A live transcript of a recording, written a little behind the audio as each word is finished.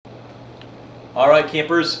All right,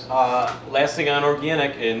 campers, last thing on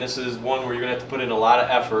organic, and this is one where you're going to have to put in a lot of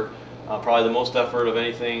effort, probably the most effort of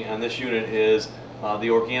anything on this unit is the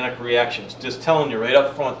organic reactions. Just telling you right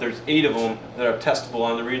up front, there's 8 of them that are testable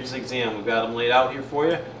on the Regents exam. We've got them laid out here for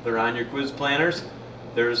you. They're on your quiz planners.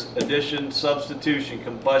 There's addition, substitution,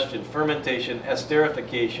 combustion, fermentation,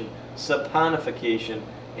 esterification, saponification,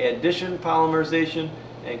 addition polymerization,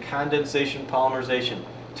 and condensation polymerization.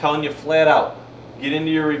 Telling you flat out, get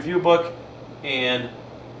into your review book and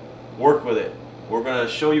work with it. We're going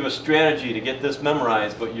to show you a strategy to get this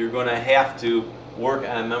memorized, but you're going to have to work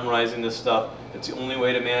on memorizing this stuff. It's the only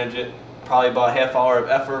way to manage it. Probably about a half hour of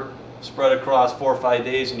effort spread across 4 or 5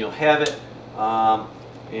 days and you'll have it.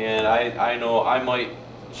 And I know I might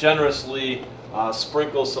generously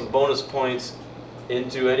sprinkle some bonus points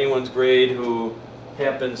into anyone's grade who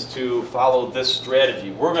happens to follow this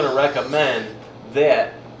strategy. We're going to recommend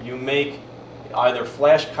that you make either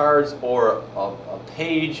flashcards or a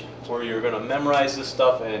page where you're going to memorize this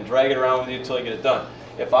stuff and drag it around with you until you get it done.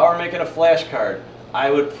 If I were making a flashcard, I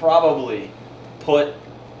would probably put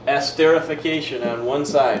esterification on one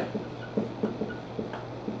side,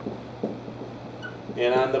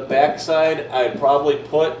 and on the back side I'd probably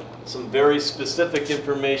put some very specific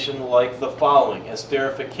information like the following.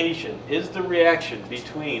 Esterification is the reaction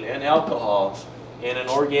between an alcohol and an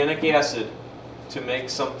organic acid to make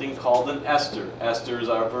something called an ester. Esters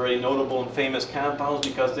are very notable and famous compounds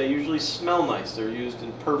because they usually smell nice. They're used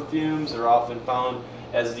in perfumes. They're often found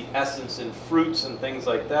as the essence in fruits and things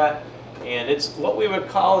like that. And it's what we would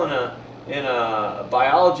call in a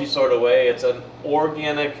biology sort of way, it's an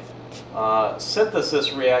organic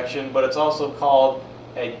synthesis reaction, but it's also called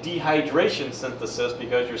a dehydration synthesis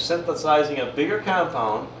because you're synthesizing a bigger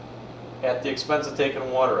compound at the expense of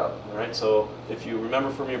taking water out. All right, so if you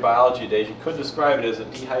remember from your biology days, you could describe it as a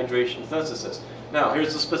dehydration synthesis. Now,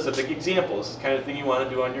 here's a specific example. This is the kind of thing you want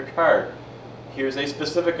to do on your card. Here's a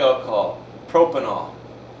specific alcohol, propanol,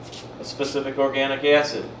 a specific organic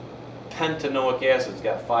acid, pentanoic acid. It's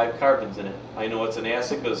got 5 carbons in it. I know it's an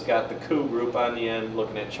acid because it's got the COO group on the end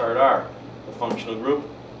looking at chart R. The functional group,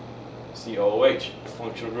 COOH. The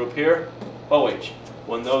functional group here, OH.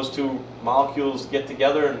 When those 2 molecules get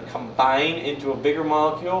together and combine into a bigger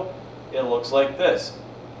molecule, it looks like this.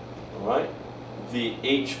 All right? The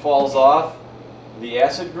H falls off the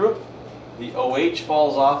acid group, the OH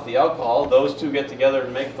falls off the alcohol, those 2 get together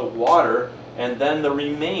and make the water, and then the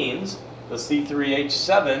remains, the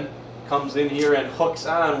C3H7, comes in here and hooks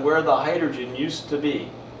on where the hydrogen used to be.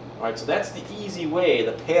 All right, so that's the easy way,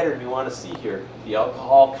 the pattern you want to see here. The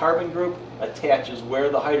alcohol carbon group attaches where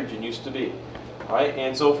the hydrogen used to be. All right,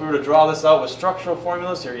 and so if we were to draw this out with structural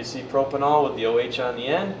formulas, here you see propanol with the OH on the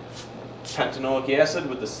end, pentanoic acid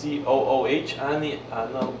with the COOH on the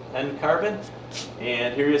end carbon,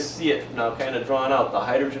 and here you see it now kind of drawn out. The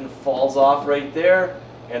hydrogen falls off right there,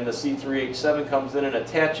 and the C3H7 comes in and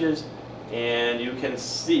attaches, and you can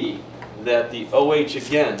see that the OH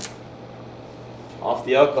again off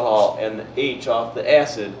the alcohol and the H off the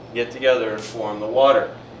acid get together and form the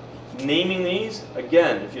water. Naming these,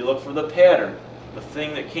 again, if you look for the pattern, the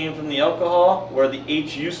thing that came from the alcohol, where the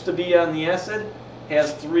H used to be on the acid,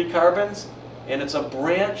 has 3 carbons, and it's a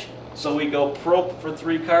branch, so we go prop for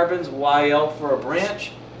 3 carbons, YL for a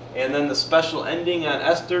branch, and then the special ending on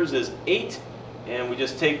esters is 8, and we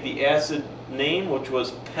just take the acid name, which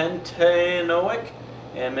was pentanoic,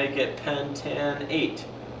 and make it pentanate.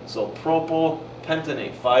 So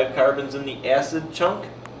propylpentanate, 5 carbons in the acid chunk,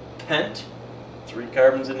 pent, 3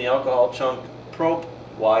 carbons in the alcohol chunk, prop,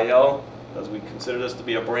 YL, because we consider this to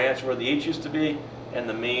be a branch where the H used to be, and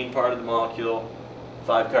the main part of the molecule,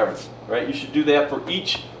 5 carbons. Right? You should do that for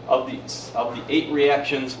each of the 8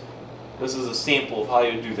 reactions. This is a sample of how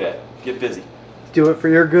you do that. Get busy. Do it for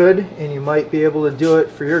your good, and you might be able to do it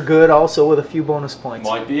for your good also with a few bonus points.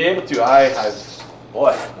 Might be able to.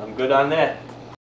 Boy, I'm good on that.